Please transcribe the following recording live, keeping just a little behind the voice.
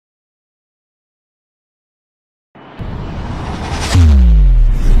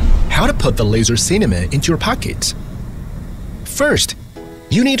how to put the laser cinema into your pockets. First,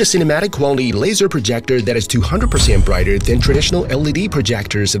 you need a cinematic quality laser projector that is 200% brighter than traditional LED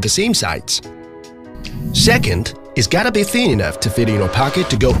projectors of the same size. Second, it's gotta be thin enough to fit in your pocket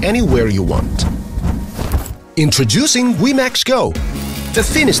to go anywhere you want. Introducing Wemax Go, the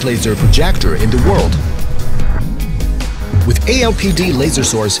thinnest laser projector in the world. With ALPD laser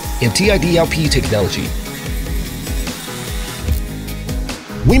source and TIDLP technology,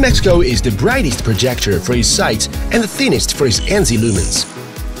 Wemax Go is the brightest projector for its size and the thinnest for its NZ lumens.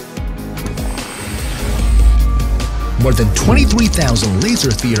 More than 23,000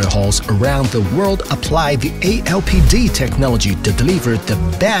 laser theater halls around the world apply the ALPD technology to deliver the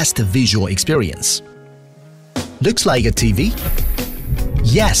best visual experience. Looks like a TV?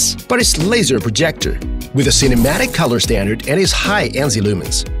 Yes, but it's laser projector with a cinematic color standard and its high NZ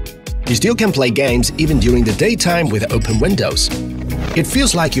lumens. You still can play games even during the daytime with open windows. It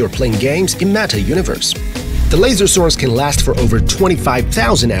feels like you're playing games in Meta Universe. The laser source can last for over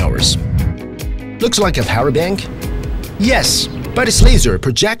 25,000 hours. Looks like a power bank? Yes, but it's laser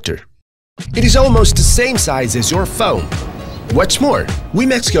projector. It is almost the same size as your phone. What's more,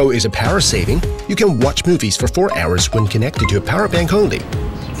 Wemax Go is a power-saving. You can watch movies for 4 hours when connected to a power bank only.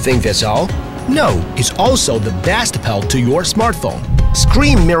 Think that's all? No, it's also the best appeal to your smartphone.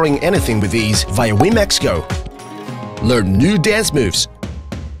 Screen mirroring anything with ease via Wemax Go. Learn new dance moves.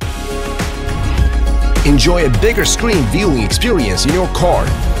 Enjoy a bigger screen viewing experience in your car.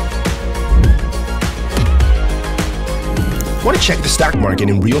 Want to check the stock market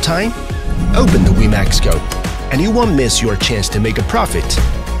in real time? Open the Wemax Go, and you won't miss your chance to make a profit.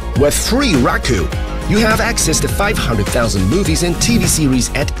 With free Raku, you have access to 500,000 movies and TV series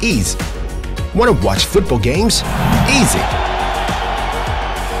at ease. Want to watch football games? Easy!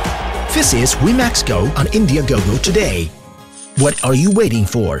 This is Wemax Go on Indiegogo today. What are you waiting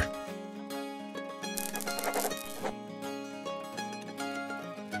for?